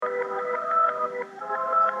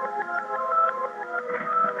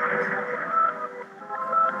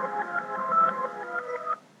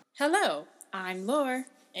Flor.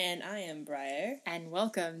 And I am Briar. And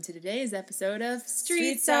welcome to today's episode of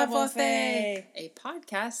Street Savoir-Faire, a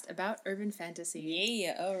podcast about urban fantasy.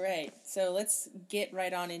 Yeah, alright. So let's get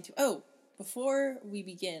right on into... Oh, before we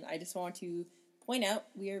begin, I just want to point out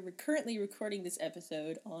we are currently recording this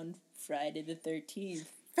episode on Friday the 13th.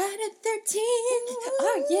 Friday the 13th!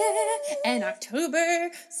 Oh yeah! And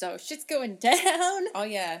October, so shit's going down. Oh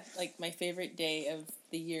yeah, like my favorite day of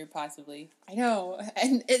the year, possibly. I know,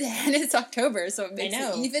 and it's October, so it makes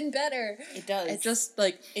it even better. It does. It's just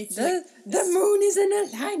like it's the moon is in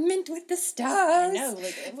alignment with the stars. I know,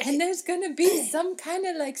 and there's gonna be some kind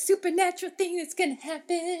of like supernatural thing that's gonna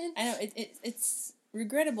happen. I know it's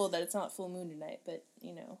regrettable that it's not full moon tonight, but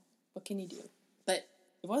you know what can you do? But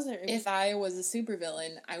if I was a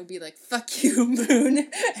supervillain, I would be like, "Fuck you, moon,"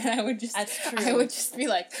 and I would just be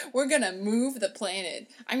like, "We're gonna move the planet.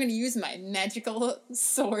 I'm gonna use my magical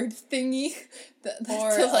sword thingy to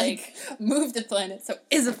move the planet." So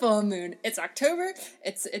it's a full moon. It's October.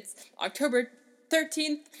 It's October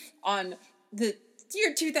 13th on the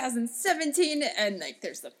year 2017, and like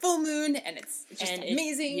there's the full moon, and it's just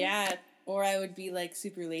amazing. Yeah. Or I would be like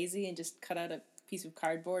super lazy and just cut out a piece of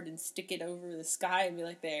cardboard and stick it over the sky and be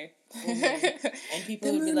like, there. And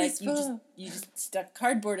people would be like, you just stuck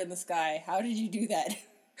cardboard in the sky. How did you do that?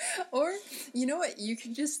 Or, you know what, you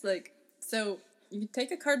could just so you could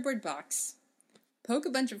take a cardboard box, poke a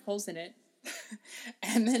bunch of holes in it,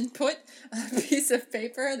 and then put a piece of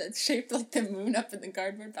paper that's shaped like the moon up in the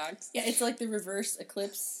cardboard box. Yeah, it's like the reverse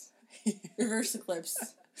eclipse. Reverse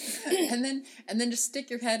eclipse. And then just stick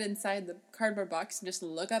your head inside the cardboard box and just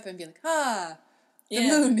look up and be like, the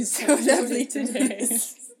moon is so lovely today.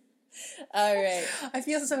 Alright. I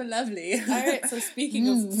feel so lovely. Alright, so speaking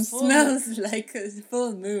of smells like a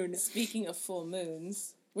full moon. Speaking of full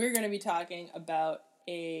moons, we're going to be talking about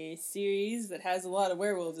a series that has a lot of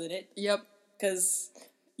werewolves in it. Yep. Because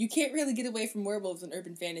you can't really get away from werewolves in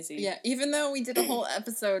urban fantasy. Yeah, even though we did a whole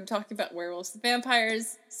episode talking about werewolves and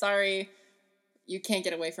vampires, sorry, you can't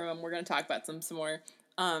get away from them. We're going to talk about them some more.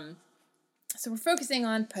 So we're focusing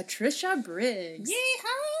on Patricia Briggs.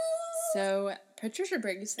 Yeehaw! So Patricia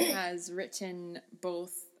Briggs has written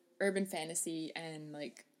both urban fantasy and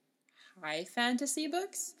like high fantasy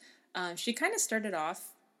books. She kind of started off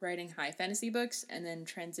writing high fantasy books and then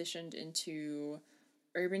transitioned into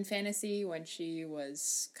urban fantasy when she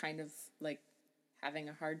was kind of like having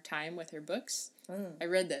a hard time with her books. I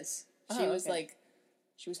read this. She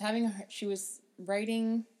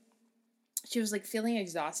was feeling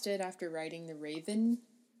exhausted after writing the Raven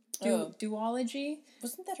duology.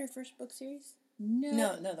 Wasn't that her first book series?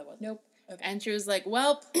 No, that wasn't. Nope. Okay. And she was like,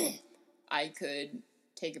 well, I could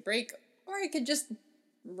take a break or I could just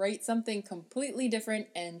write something completely different.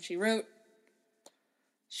 And she wrote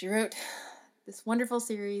this wonderful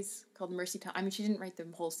series called Mercy Thompson. I mean, she didn't write the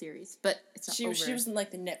whole series, but it's not over. She wasn't like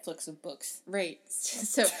the Netflix of books. Right.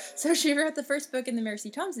 So she wrote the first book in the Mercy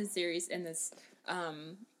Thompson series in this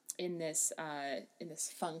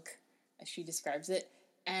funk, as she describes it,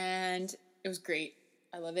 and it was great.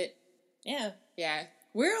 I love it. Yeah. Yeah.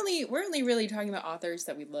 We're only really talking about authors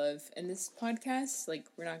that we love in this podcast. Like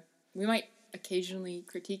we might occasionally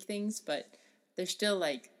critique things, but they're still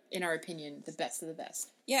like, in our opinion, the best of the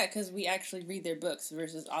best. Yeah, because we actually read their books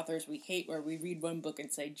versus authors we hate where we read one book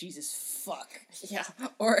and say, Jesus, fuck. Yeah.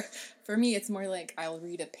 Or for me, it's more like I'll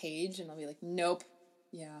read a page and I'll be like, nope.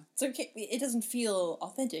 Yeah. So it doesn't feel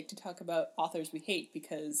authentic to talk about authors we hate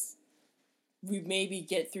because we maybe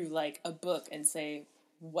get through like a book and say,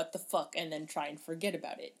 what the fuck, and then try and forget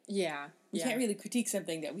about it. Yeah. We can't really critique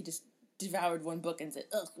something that we just devoured one book and said,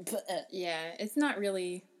 ugh. Yeah, it's not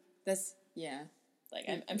really, yeah. Like,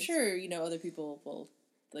 I'm sure, other people will,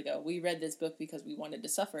 like, we read this book because we wanted to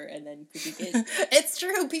suffer, and then critique it. It's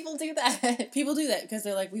true, people do that. People do that, because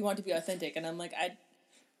they're like, we want to be authentic, and I'm like,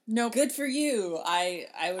 nope. Good for you. I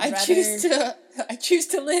choose to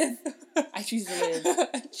live. I choose to live.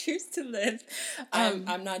 I choose to live.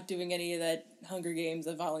 I'm not doing any of that Hunger Games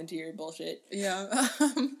of volunteer bullshit. Yeah.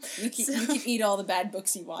 You can eat all the bad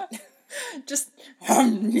books you want. Just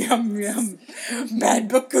yum yum. Bad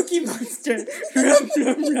book Cookie Monster.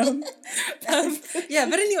 Yum. Yeah,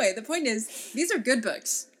 but anyway, the point is these are good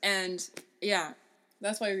books, and yeah,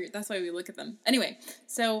 that's why we look at them. Anyway,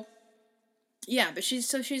 so yeah, but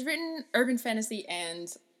she's written urban fantasy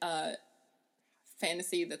and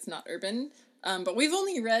fantasy that's not urban. But we've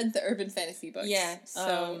only read the urban fantasy books. Yeah.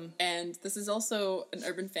 And this is also an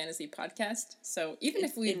urban fantasy podcast. So even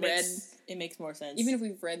if it makes more sense. Even if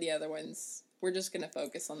we've read the other ones, we're just going to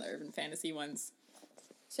focus on the urban fantasy ones.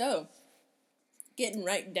 So, getting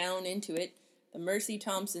right down into it, the Mercy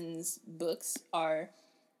Thompson's books are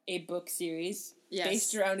a book series yes.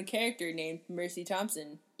 based around a character named Mercy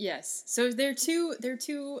Thompson. Yes. So there are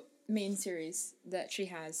two main series that she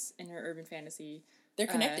has in her urban fantasy. They're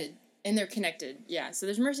connected. And they're connected, yeah. So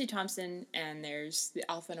there's Mercy Thompson and there's the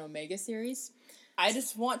Alpha and Omega series. I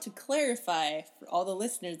just want to clarify for all the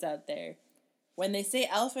listeners out there. When they say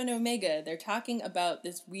Alpha and Omega, they're talking about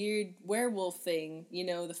this weird werewolf thing, you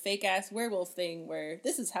know, the fake-ass werewolf thing where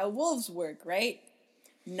this is how wolves work, right?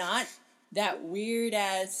 Not that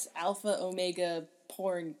weird-ass Alpha Omega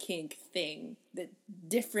porn kink thing. That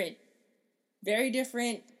different. Very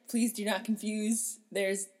different. Please do not confuse.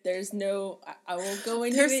 There's no... I won't go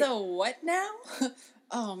into There's it. There's a what now?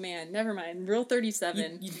 Oh, man. Never mind. Rule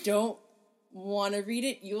 37. You don't want to read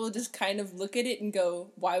it. You will just kind of look at it and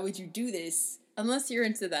go, why would you do this? Unless you're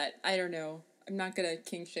into that. I don't know. I'm not gonna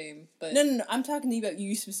kink shame, but... No. I'm talking about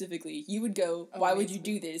you specifically. You would go, why would you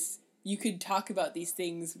do this? You could talk about these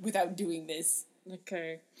things without doing this.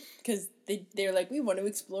 Okay. Because they're like, we want to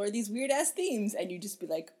explore these weird-ass themes. And you just be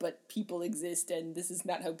like, but people exist, and this is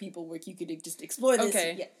not how people work. You could just explore this.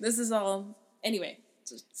 Okay. Yeah. This is all... Anyway,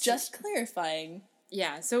 just clarifying.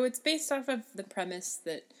 Yeah, so it's based off of the premise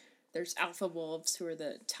that there's alpha wolves who are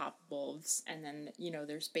the top wolves, and then, you know,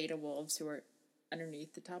 there's beta wolves who are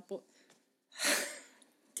underneath the top wolf.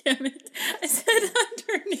 Damn it. I said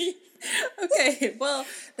underneath. Okay, well,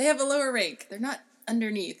 they have a lower rank. They're not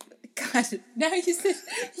underneath. God, now you said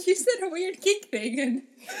a weird kink thing, and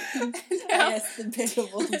now... Yes, the beta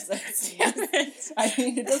wolves are... I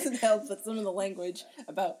mean, it doesn't help, but some of the language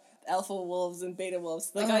about alpha wolves and beta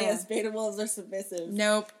wolves. Like, oh yes, beta wolves are submissive.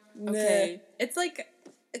 Nope. Okay. It's like...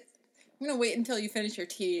 I'm gonna wait until you finish your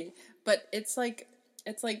tea, but it's like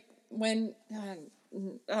when...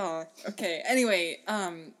 okay. Anyway,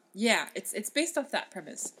 yeah, it's based off that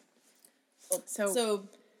premise. So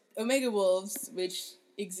Omega wolves, which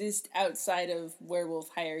exist outside of werewolf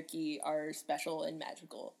hierarchy, are special and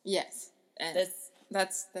magical. Yes. And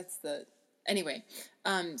that's the... Anyway,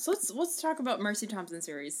 so let's talk about Mercy Thompson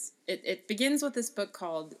series. It begins with this book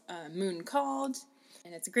called Moon Called,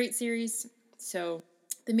 and it's a great series. So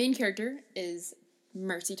the main character is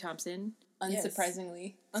Mercy Thompson,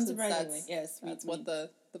 unsurprisingly. Yes. Unsurprisingly, yes. That's what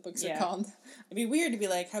the books are called. It'd be weird to be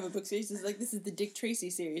like, have a book series. It's like, this is the Dick Tracy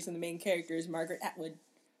series, and the main character is Margaret Atwood.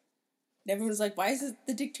 And everyone was like, why is it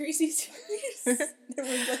the Dick Tracy series?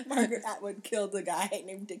 Everyone's like, Margaret Atwood killed a guy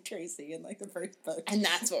named Dick Tracy in, like, the first book. And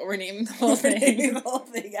that's what we're naming the whole thing. The whole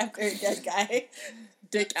thing after a dead guy.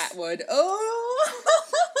 Dick Atwood. Oh!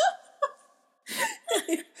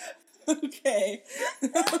 Okay. I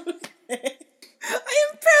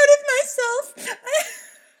am proud of myself.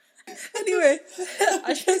 Anyway,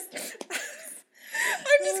 I'm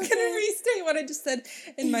just gonna restate what I just said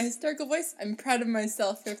in my hysterical voice. I'm proud of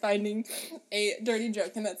myself for finding a dirty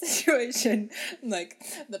joke in that situation. I'm like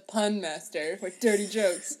the pun master with dirty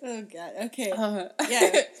jokes. Oh God. Okay.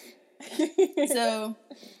 Yeah. So,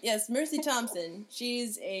 yes, Mercy Thompson.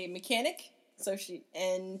 She's a mechanic.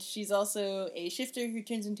 She's also a shifter who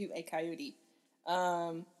turns into a coyote.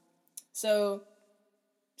 So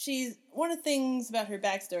she's one of the things about her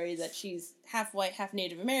backstory is that she's half white, half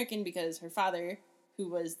Native American because her father, who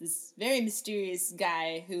was this very mysterious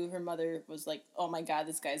guy who her mother was like, oh my God,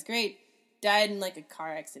 this guy's great, died in like a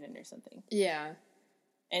car accident or something. Yeah.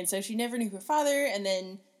 And so she never knew her father, and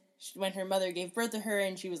then when her mother gave birth to her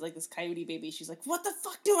and she was like this coyote baby, she's like, what the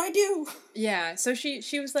fuck do I do? Yeah, so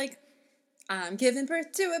she was like, I'm giving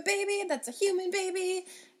birth to a baby that's a human baby.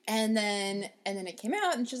 And then it came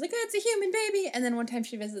out, and she's like, oh, it's a human baby. And then one time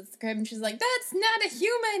she visits the crib, and she's like, that's not a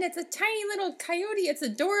human. It's a tiny little coyote. It's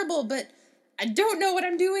adorable, but I don't know what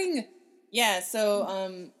I'm doing. Yeah,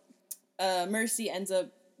 so Mercy ends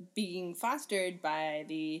up being fostered by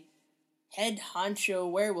the head honcho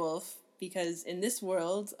werewolf, because in this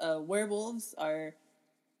world, werewolves are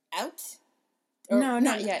out. No,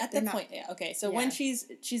 not yet. At that point, yeah. Okay, so when she's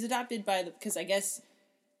adopted by because I guess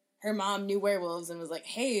her mom knew werewolves and was like,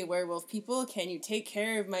 hey, werewolf people, can you take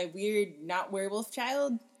care of my weird not werewolf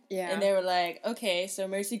child? Yeah. And they were like, okay, so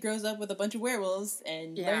Mercy grows up with a bunch of werewolves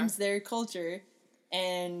and learns their culture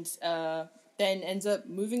and then ends up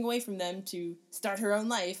moving away from them to start her own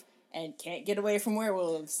life and can't get away from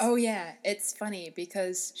werewolves. Oh, yeah. It's funny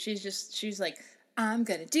because she's like, I'm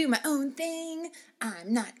gonna do my own thing.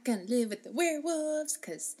 I'm not gonna live with the werewolves,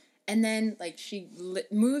 and then, like, she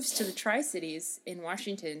moves to the Tri-Cities in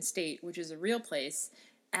Washington State, which is a real place,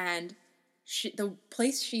 and the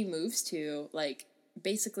place she moves to, like,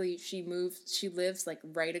 basically she lives, like,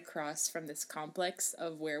 right across from this complex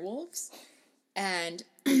of werewolves, and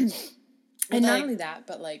not only that,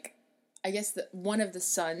 but, like, I guess one of the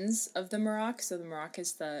sons of the Murrock. So the Murrock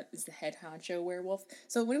is the head honcho werewolf.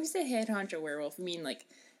 So when we say head honcho werewolf, we mean like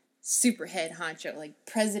super head honcho, like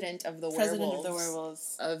president of the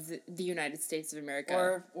werewolves of the United States of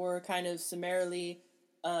America, or kind of summarily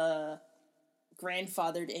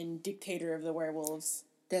grandfathered in dictator of the werewolves.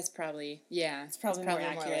 That's probably It's probably more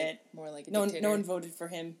accurate. More like a dictator. No one voted for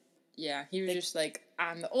him. Yeah, he was just like,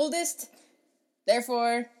 I'm the oldest,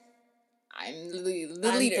 therefore I'm the leader.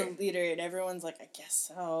 I'm the leader, and everyone's like, I guess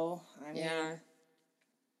so.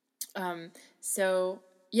 So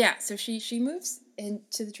she moves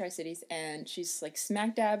into the Tri-Cities, and she's like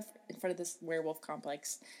smack dab in front of this werewolf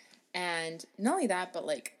complex, and not only that, but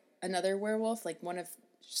like another werewolf, like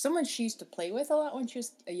someone she used to play with a lot when she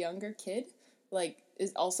was a younger kid, like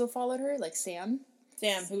is also followed her, like Sam,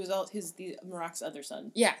 who was the Murrock's other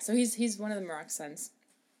son. Yeah, so he's one of the Murrock sons.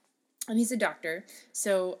 And he's a doctor.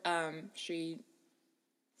 So she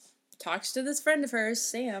talks to this friend of hers,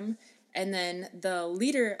 Sam, and then the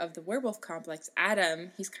leader of the werewolf complex, Adam,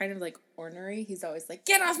 he's kind of like ornery. He's always like,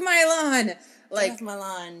 "Get off my lawn!" Like, "Get off my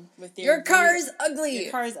lawn with your car is ugly.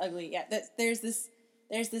 Your car is ugly." Yeah, there's this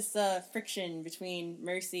friction between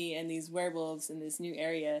Mercy and these werewolves in this new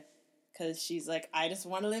area. Because she's like, I just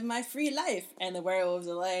want to live my free life. And the werewolves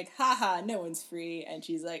are like, haha, no one's free. And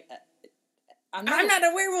she's like, I'm not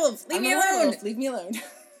a werewolf. Leave me alone. Leave me alone.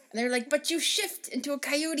 And they're like, but you shift into a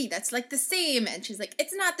coyote. That's like the same. And she's like,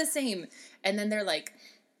 it's not the same. And then they're like,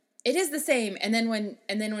 it is the same. And then when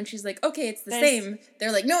she's like, okay, it's the same,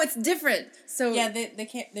 they're like, no, it's different. So yeah, they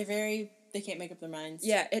can't make up their minds.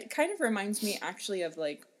 Yeah, it kind of reminds me actually of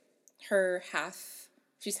like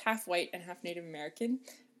she's half white and half Native American.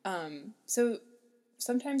 So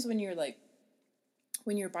sometimes when you're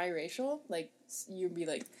biracial, like, you'd be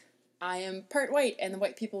like, I am part white, and the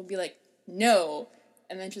white people would be like, no.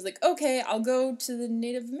 And then she's like, okay, I'll go to the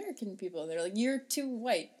Native American people. And they're like, you're too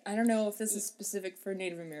white. I don't know if this is specific for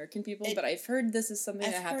Native American people, but I've heard this is something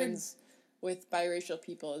that happens with biracial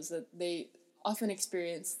people, is that they often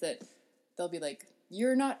experience that they'll be like,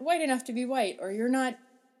 you're not white enough to be white, or you're not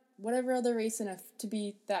whatever other race enough to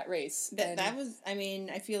be that race.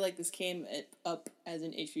 I feel like this came up as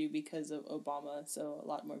an issue because of Obama, so a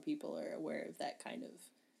lot more people are aware of that kind of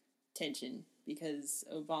tension, because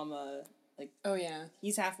Obama, like, oh yeah,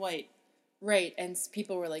 he's half white. Right, and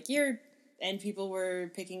people were like, and people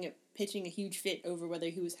were pitching a huge fit over whether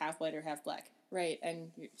he was half white or half black. Right,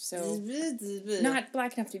 and so not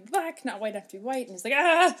black enough to be black, not white enough to be white, and he's like,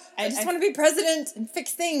 I just want to be president and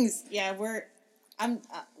fix things. Yeah, we're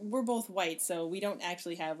both white, so we don't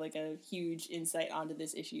actually have like a huge insight onto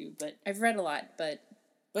this issue. But I've read a lot, but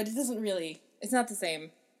it doesn't really. It's not the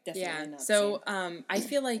same. Definitely not. So the same. I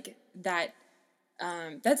feel like that.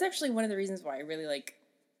 That's actually one of the reasons why I really like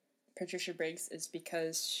Patricia Briggs, is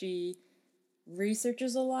because she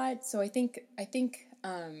researches a lot. So I think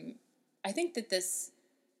that this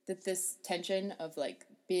tension of like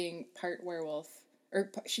being part werewolf,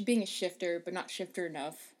 or she being a shifter but not shifter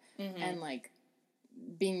enough, and like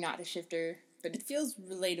being not a shifter, but it feels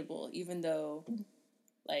relatable, even though,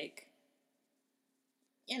 like,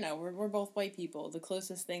 we're both white people. The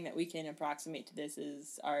closest thing that we can approximate to this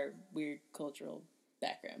is our weird cultural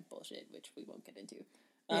background bullshit, which we won't get into.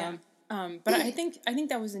 But I think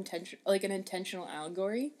that was an intentional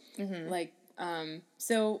allegory. Like,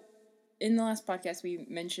 so in the last podcast we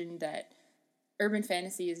mentioned that urban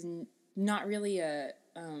fantasy is not really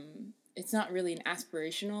it's not really an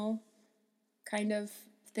aspirational kind of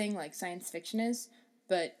thing like science fiction is,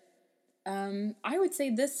 but I would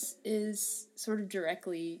say this is sort of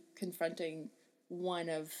directly confronting one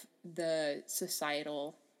of the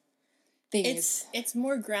societal things. It's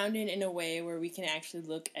more grounded in a way where we can actually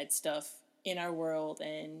look at stuff in our world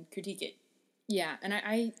and critique it. Yeah, and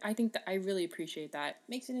I think that I really appreciate that.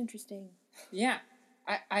 Makes it interesting. Yeah,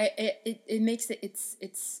 it makes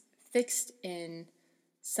it's fixed in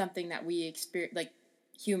something that we experience, like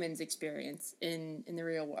humans experience in the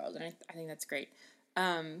real world, and I think that's great.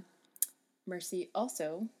 Mercy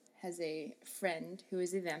also has a friend who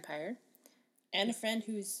is a vampire, and a friend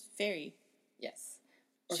who's fairy. Yes,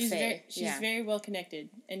 or she's very well connected,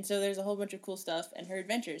 and so there's a whole bunch of cool stuff and her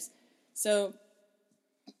adventures. So,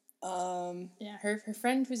 her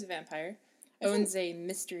friend who's a vampire owns a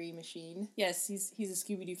mystery machine. Yes, he's a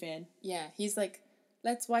Scooby-Doo fan. Yeah, he's like,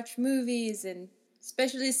 let's watch movies, and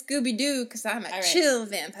especially Scooby-Doo, because I'm a chill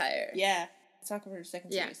vampire. Yeah. Let's talk about her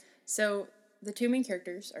second series. So, the two main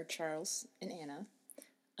characters are Charles and Anna.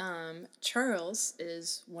 Charles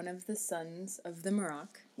is one of the sons of the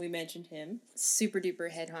Murrock. We mentioned him. Super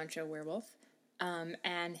duper head honcho werewolf.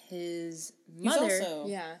 And his mother... He's also...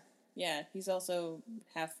 Yeah, he's also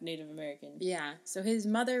half Native American. Yeah, so his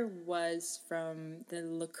mother was from the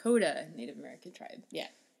Lakota Native American tribe. Yeah.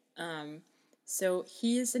 So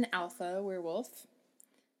he is an alpha werewolf,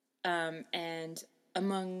 and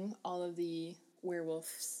among all of the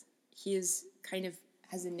werewolves, he is kind of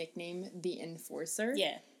has a nickname, the Enforcer.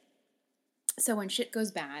 Yeah. So when shit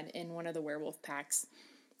goes bad in one of the werewolf packs,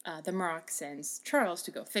 the Marok sends Charles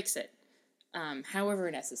to go fix it,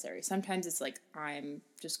 however necessary. Sometimes it's like, I'm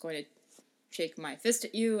just going to shake my fist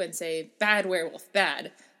at you and say, bad werewolf,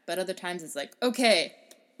 bad. But other times it's like, okay,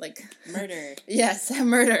 like... Murder. Yes,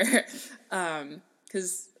 murder.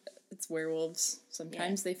 Because it's werewolves.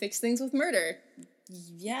 Sometimes they fix things with murder.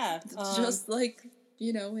 Yeah. Just like,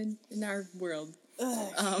 in our world.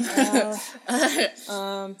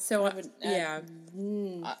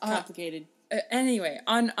 Complicated. Anyway,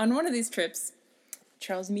 on one of these trips,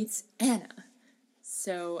 Charles meets Anna.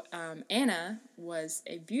 So Anna was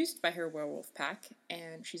abused by her werewolf pack,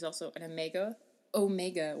 and she's also an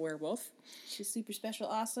Omega werewolf. She's super special,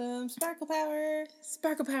 awesome, sparkle power.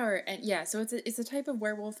 Sparkle power, and yeah, so it's a type of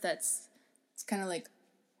werewolf it's kind of like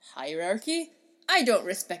hierarchy. I don't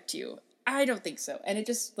respect you. I don't think so, and it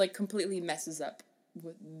just like completely messes up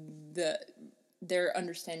with their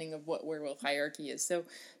understanding of what werewolf hierarchy is. So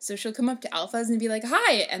she'll come up to alphas and be like,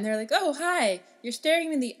 "Hi," and they're like, "Oh, hi. You're staring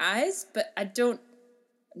me in the eyes, but I'm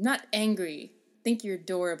not angry. Think you're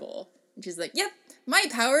adorable." And she's like, "Yep, my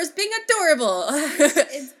power is being adorable."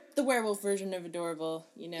 It's the werewolf version of adorable,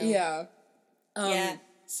 Yeah. Yeah.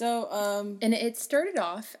 So, and it started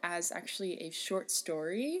off as actually a short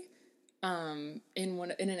story, in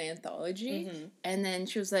an anthology, and then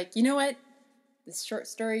she was like, "You know what? This short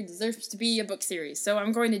story deserves to be a book series, so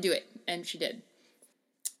I'm going to do it," and she did.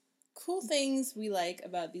 Cool things we like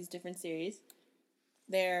about these different series.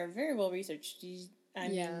 They're very well researched. I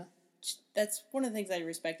mean, that's one of the things I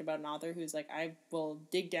respect about an author who's like, I will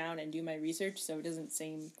dig down and do my research so it doesn't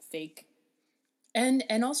seem fake. And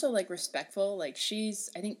also, like, respectful. Like, I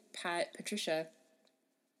think Patricia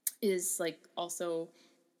is, like, also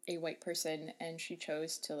a white person, and she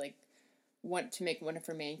chose to, like, want to make one of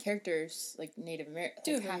her main characters, like, Native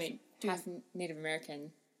American. Half Native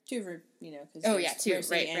American. Two of her, because two,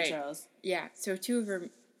 Mercy right, and right. Charles. Yeah, so two of her,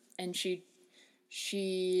 and she's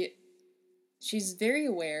very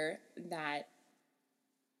aware that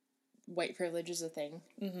white privilege is a thing.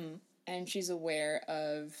 Mm-hmm. And she's aware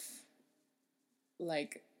of,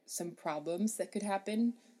 like, some problems that could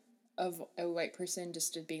happen of a white person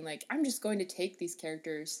just being like, I'm just going to take these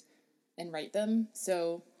characters and write them.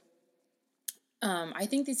 So I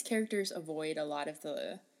think these characters avoid a lot of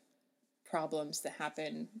the problems that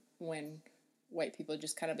happen when white people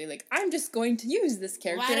just kind of be like, I'm just going to use this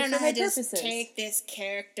character for my purposes. Why don't I just take this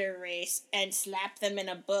character race and slap them in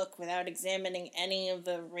a book without examining any of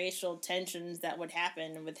the racial tensions that would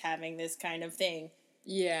happen with having this kind of thing?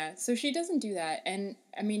 Yeah, so she doesn't do that. And,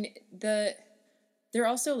 I mean, they're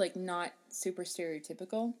also, like, not super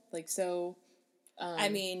stereotypical. Like, so... I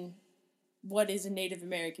mean, what is a Native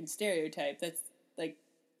American stereotype? That's, like...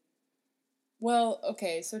 Well,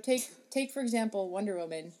 okay, so take for example, Wonder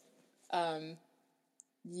Woman.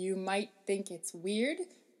 You might think it's weird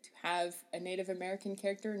to have a Native American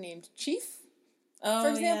character named Chief, for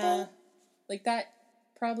example. Yeah. Like, that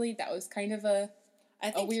was kind of a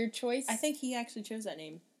weird choice. I think he actually chose that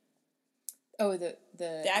name. Oh, the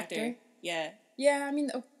actor? Yeah. Yeah, I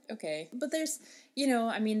mean, okay. But there's,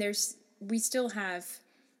 we still have,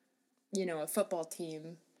 a football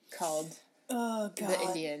team called the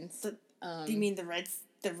Indians. Do you mean the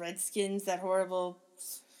Redskins, that horrible...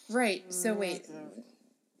 Right, so wait.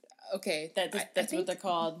 Okay. That's what they're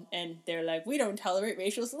called, and they're like, we don't tolerate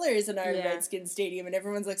racial slurs in our Redskins stadium, and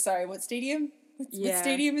everyone's like, sorry, what stadium? What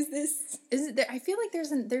stadium is this? Is it? I feel like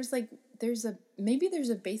there's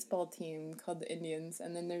a baseball team called the Indians,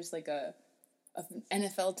 and then there's like a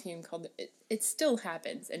NFL team called it still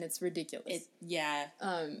happens, and it's ridiculous.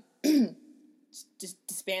 Just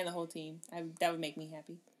disband the whole team. That would make me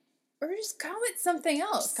happy. Or just call it something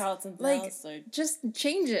else. Just call it something else. Or just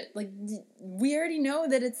change it. Like, we already know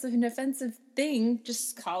that it's an offensive thing.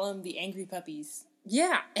 Just call them the Angry Puppies.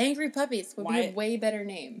 Yeah, Angry Puppies would be a way better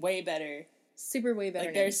name. Way better. Super way better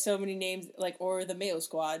name. There's so many names, or the Mayo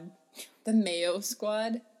Squad. The Mayo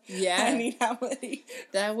Squad? Yeah. I mean, how many?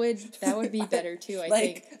 That would be better, too, I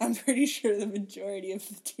think. I'm pretty sure the majority of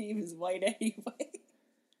the team is white anyway.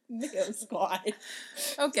 Mayo Squad.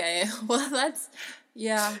 Okay, well, that's...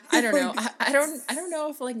 Yeah, I don't know. I don't know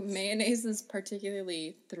if, like, mayonnaise is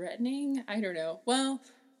particularly threatening. I don't know. Well,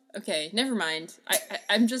 okay, never mind.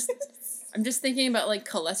 I'm just thinking about, like,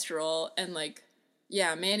 cholesterol and, like,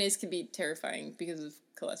 yeah, mayonnaise can be terrifying because of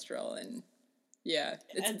cholesterol, and yeah,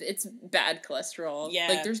 it's bad cholesterol. Yeah.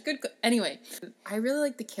 Like, there's good... Anyway, I really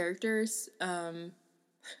like the characters.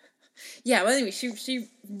 Yeah, well, anyway, she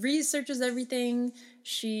researches everything.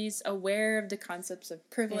 She's aware of the concepts of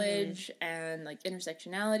privilege and, like,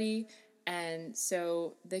 intersectionality. And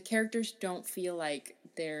so the characters don't feel like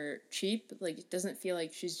they're cheap. Like, it doesn't feel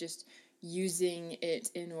like she's just using it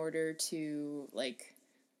in order to, like,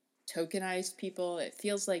 tokenize people. It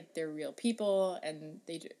feels like they're real people, and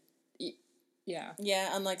yeah.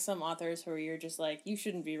 Yeah, unlike some authors where you're just like, you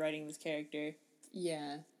shouldn't be writing this character.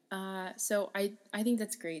 Yeah. So I think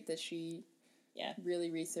that's great that she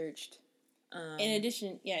really researched. In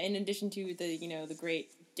addition to the, the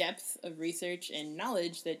great depth of research and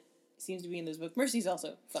knowledge that seems to be in this book, Mercy's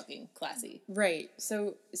also fucking classy. Right.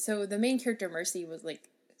 So the main character, Mercy, was, like,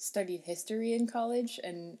 studied history in college,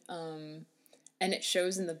 and it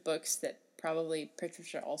shows in the books that probably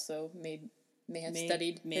Patricia also may have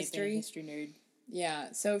studied history. Have been a history nerd.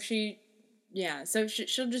 Yeah. So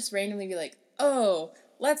she'll just randomly be like, "Oh,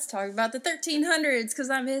 let's talk about the 1300s because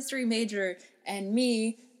I'm a history major," and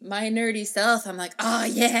me, my nerdy self, I'm like, "Oh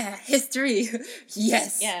yeah, history,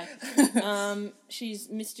 yes." Yeah. She's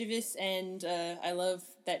mischievous, and I love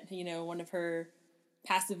that, one of her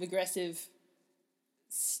passive aggressive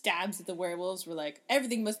stabs at the werewolves were like,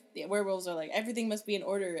 werewolves are like, everything must be in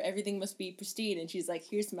order, everything must be pristine, and she's like,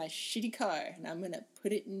 here's my shitty car, and I'm gonna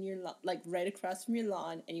put it in your like right across from your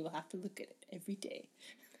lawn, and you will have to look at it every day.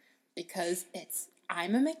 Because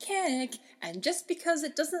I'm a mechanic, and just because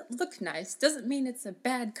it doesn't look nice doesn't mean it's a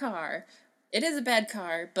bad car. It is a bad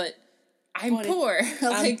car, but I'm poor.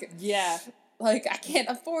 Yeah. Like, I can't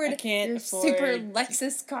afford your super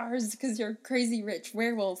Lexus cars because you're crazy rich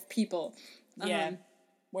werewolf people. Yeah.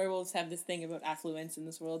 Werewolves have this thing about affluence in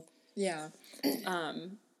this world. Yeah.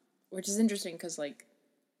 Which is interesting because, like,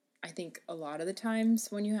 I think a lot of the times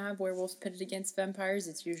when you have werewolves pitted against vampires,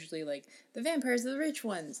 it's usually, like, the vampires are the rich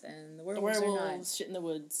ones, and the werewolves are not. Shit in the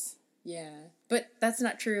woods. Yeah. But that's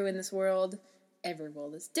not true in this world. Every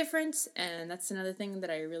world is different, and that's another thing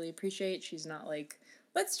that I really appreciate. She's not like,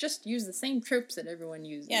 let's just use the same tropes that everyone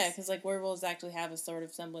uses. Yeah, because, like, werewolves actually have a sort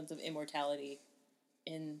of semblance of immortality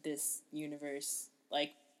in this universe.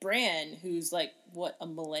 Like, Bran, who's, like, what, a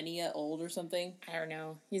millennia old or something? I don't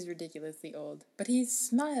know. He's ridiculously old. But he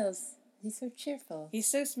smiles. He's so cheerful.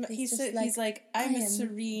 He's like, I'm a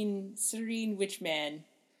serene witch man.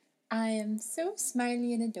 I am so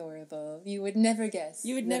smiley and adorable. You would never guess.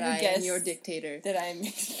 You would never guess. I am your dictator. That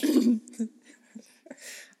I'm...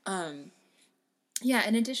 Yeah,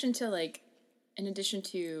 in addition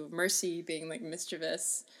to Mercy being, like,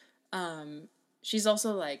 mischievous, she's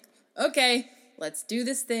also like, okay, let's do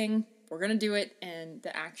this thing. We're gonna do it, and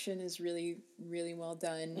the action is really, really well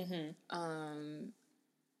done.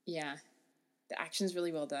 Yeah, the action's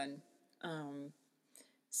really well done.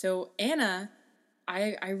 So Anna,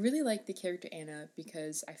 I really like the character Anna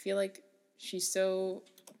because I feel like she's so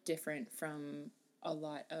different from a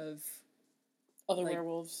lot of other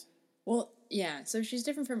werewolves. Well, yeah, so she's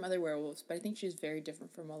different from other werewolves, but I think she's very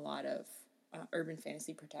different from a lot of urban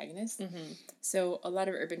fantasy protagonists. So a lot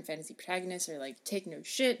of urban fantasy protagonists are like, take no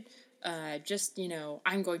shit, just,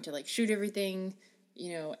 I'm going to, like, shoot everything,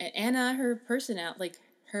 and Anna, her personality, like,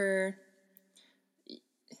 her,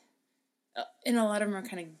 and a lot of them are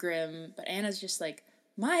kind of grim, but Anna's just like,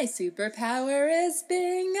 my superpower is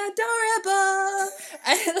being adorable.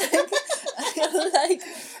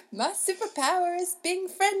 My superpower is being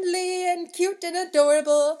friendly and cute and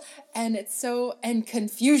adorable, and and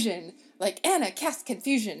confusion. Like, Anna cast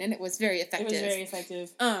confusion, and it was very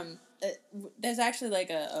effective. There's actually, like,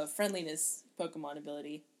 a friendliness Pokemon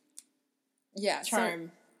ability. Yeah.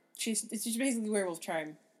 Charm. It's just basically werewolf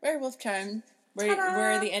charm. Werewolf charm.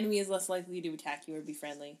 Where the enemy is less likely to attack you or be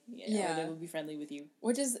friendly. Yeah. Or they will be friendly with you.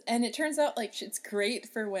 And it turns out, like, it's great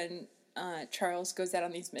for when Charles goes out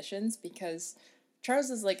on these missions, because Charles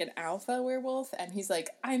is, like, an alpha werewolf, and he's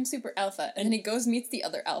like, I'm super alpha. And then he goes meets the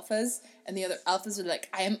other alphas, and the other alphas are like,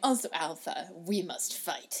 I am also alpha. We must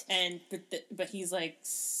fight. But he's, like,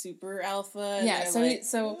 super alpha. Yeah,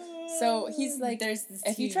 so he's like,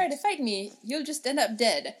 if you try to fight me, you'll just end up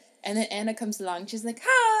dead. And then Anna comes along, she's like,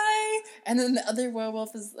 hi! And then the other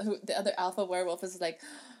alpha werewolf is like,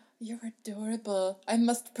 you're adorable. I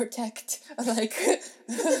must protect. Like,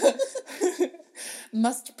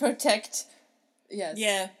 must protect. Yes.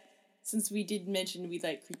 Yeah. Since we did mention we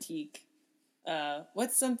like critique,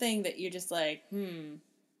 what's something that you're just like,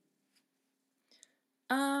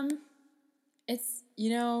 It's,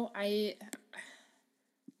 I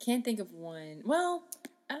can't think of one. Well,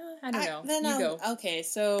 I don't know. You go. Okay,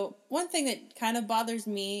 so one thing that kind of bothers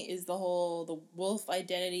me is the wolf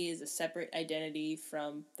identity is a separate identity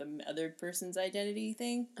from the other person's identity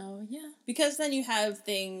thing. Oh, yeah. Because then you have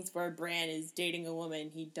things where Bran is dating a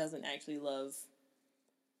woman he doesn't actually love.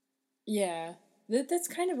 Yeah. That's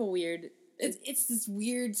kind of a weird... It's this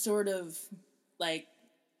weird sort of, like,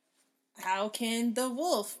 how can the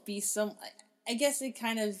wolf be I guess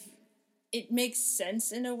it makes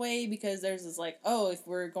sense in a way because there's this like, oh, if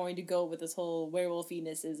we're going to go with this whole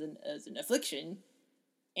werewolfiness as an affliction,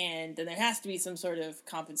 and then there has to be some sort of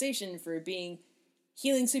compensation for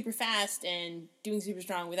healing super fast and doing super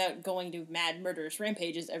strong without going to mad murderous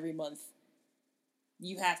rampages every month.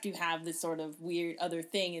 You have to have this sort of weird other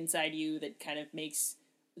thing inside you that kind of makes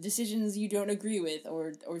decisions you don't agree with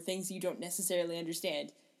or things you don't necessarily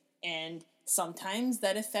understand. And sometimes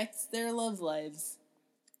that affects their love lives.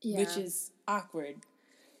 Yeah. Which is awkward.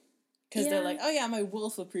 Because they're like, oh yeah, my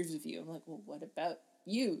wolf approves of you. I'm like, well, what about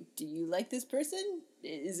you? Do you like this person?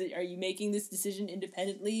 Are you making this decision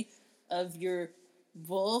independently of your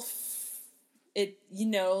wolf?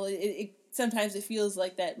 Sometimes it feels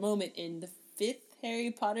like that moment in the 5th Harry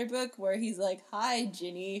Potter book where he's like, hi,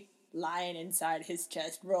 Ginny, lion inside his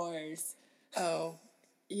chest roars. Oh,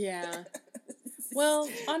 yeah. Well,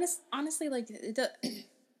 honestly, like,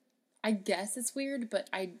 I guess it's weird, but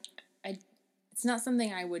it's not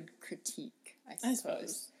something I would critique, I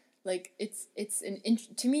suppose. Like,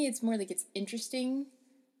 to me, it's more like it's interesting.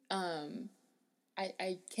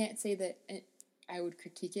 I can't say that I would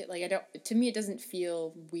critique it. Like, to me, it doesn't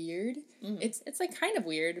feel weird. Mm-hmm. It's like kind of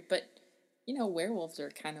weird, but, werewolves are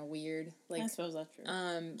kind of weird. Like, I suppose that's true.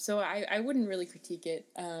 So I wouldn't really critique it.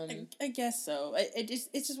 I guess so.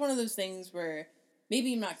 It's just one of those things where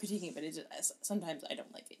maybe I'm not critiquing, but sometimes I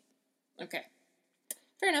don't like it. Okay.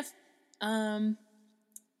 Fair enough.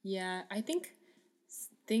 Yeah, I think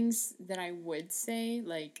things that I would say,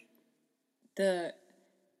 like, the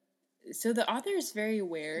author is very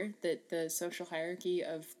aware that the social hierarchy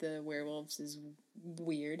of the werewolves is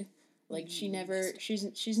weird. Like, she's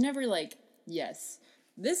never like, yes,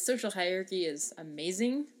 this social hierarchy is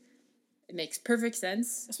amazing. It makes perfect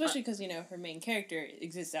sense. Especially because, her main character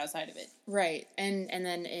exists outside of it. Right. And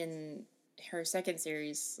then in her second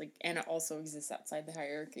series, like, Anna also exists outside the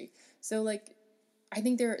hierarchy. So, like, I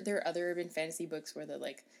think there are other urban fantasy books where they're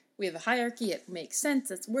like, we have a hierarchy, it makes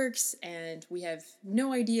sense, it works, and we have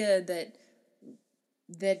no idea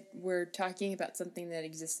that we're talking about something that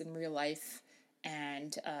exists in real life,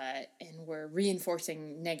 and we're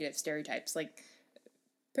reinforcing negative stereotypes. Like,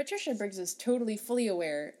 Patricia Briggs is totally fully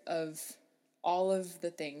aware of all of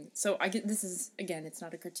the things. So this is, again, it's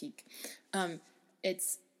not a critique.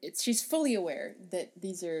 She's fully aware that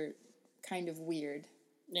these are kind of weird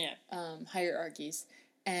hierarchies,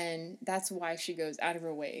 and that's why she goes out of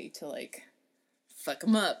her way to, like, fuck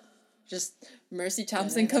them up. Just Mercy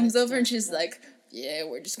Thompson comes over and she's like, yeah,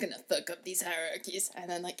 we're just gonna fuck up these hierarchies. And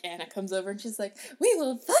then, like, Anna comes over and she's like, we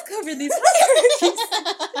will fuck over these hierarchies.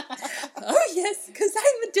 Oh, yes, because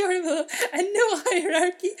I'm adorable, and no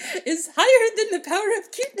hierarchy is higher than the power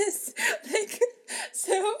of cuteness. Like,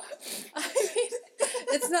 so, I mean,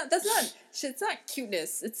 it's not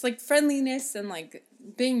cuteness. It's, like, friendliness and, like,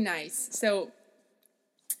 being nice. So,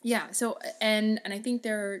 yeah, so, and I think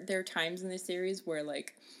there are times in this series where,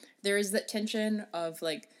 like, there is that tension of,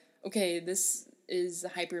 like, okay, this is a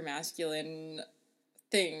hyper-masculine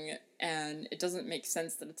thing, and it doesn't make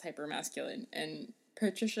sense that it's hyper-masculine, and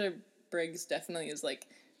Patricia Briggs definitely is like,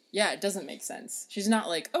 yeah, it doesn't make sense. She's not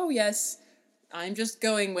like, oh, yes, I'm just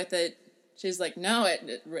going with it. She's like, no,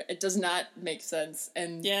 it does not make sense,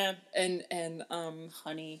 and... Yeah. And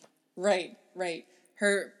Honey. Right.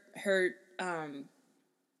 Her,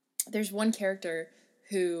 there's one character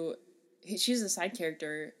she's a side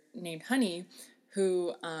character named Honey,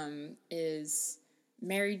 who is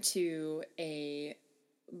married to a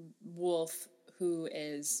wolf who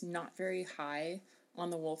is not very high on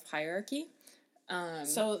the wolf hierarchy.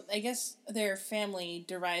 So I guess their family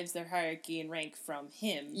derives their hierarchy and rank from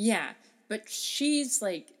him. Yeah, but she's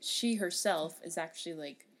like, she herself is actually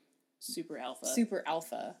like super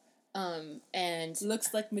alpha. And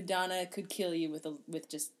looks like Madonna could kill you with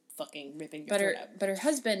just fucking ripping your throat out. But her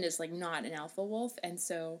husband is like not an alpha wolf, and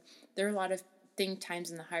so there are a lot of times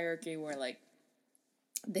in the hierarchy where, like,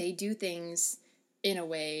 they do things in a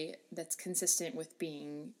way that's consistent with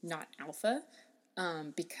being not alpha,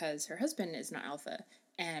 because her husband is not alpha,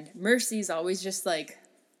 and Mercy's always just like,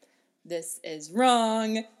 this is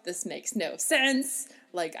wrong, this makes no sense,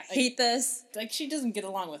 like, I hate this. Like, she doesn't get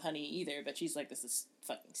along with Honey either, but she's like, this is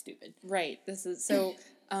fucking stupid. Right, this is, so,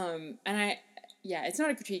 and it's not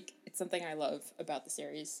a critique, it's something I love about the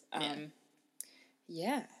series.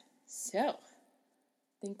 Yeah. So,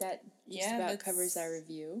 I think that just about covers our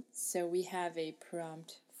review. So we have a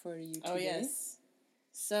prompt for you today. Oh, yes.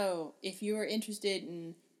 So, if you are interested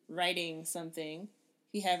in writing something,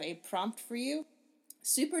 we have a prompt for you.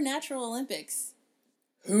 Supernatural Olympics.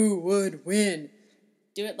 Who would win?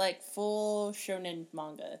 Do it like full shonen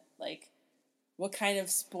manga. Like, what kind of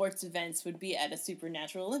sports events would be at a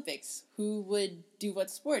Supernatural Olympics? Who would do what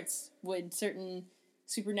sports? Would certain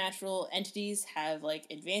supernatural entities have like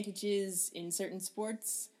advantages in certain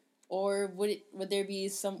sports? Or would there be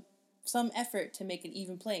some effort to make an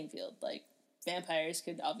even playing field? Like, vampires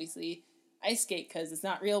could obviously ice skate because it's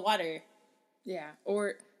not real water. Yeah,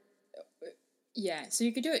 or... Yeah, so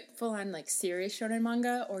you could do it full on like serious shonen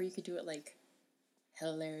manga, or you could do it like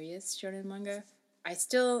hilarious shonen manga.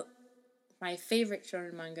 My favorite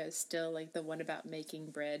shonen manga is still like the one about making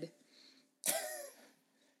bread.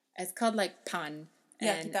 It's called like Pan.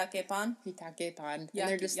 Yakitake Pan? Hitake Pan. And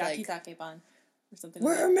they're just like... Yakitake Pan. Or something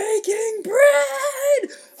We're like making bread!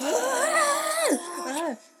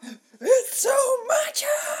 It's so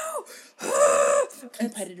macho!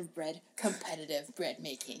 Competitive bread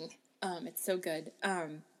making. It's so good.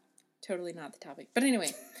 Totally not the topic. But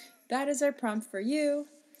anyway, that is our prompt for you.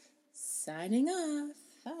 Signing off.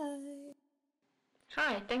 Bye.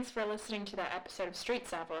 Hi, thanks for listening to that episode of Street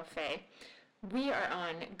Savoir-Faire. We are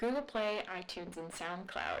on Google Play, iTunes, and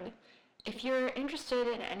SoundCloud. If you're interested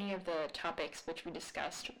in any of the topics which we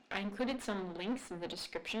discussed, I included some links in the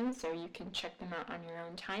description so you can check them out on your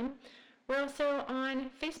own time. We're also on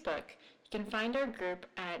Facebook. You can find our group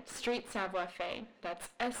at Street Savoir-Faire. That's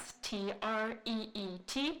STREET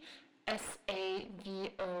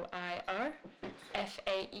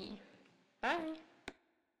SAVOIRFAE. Bye!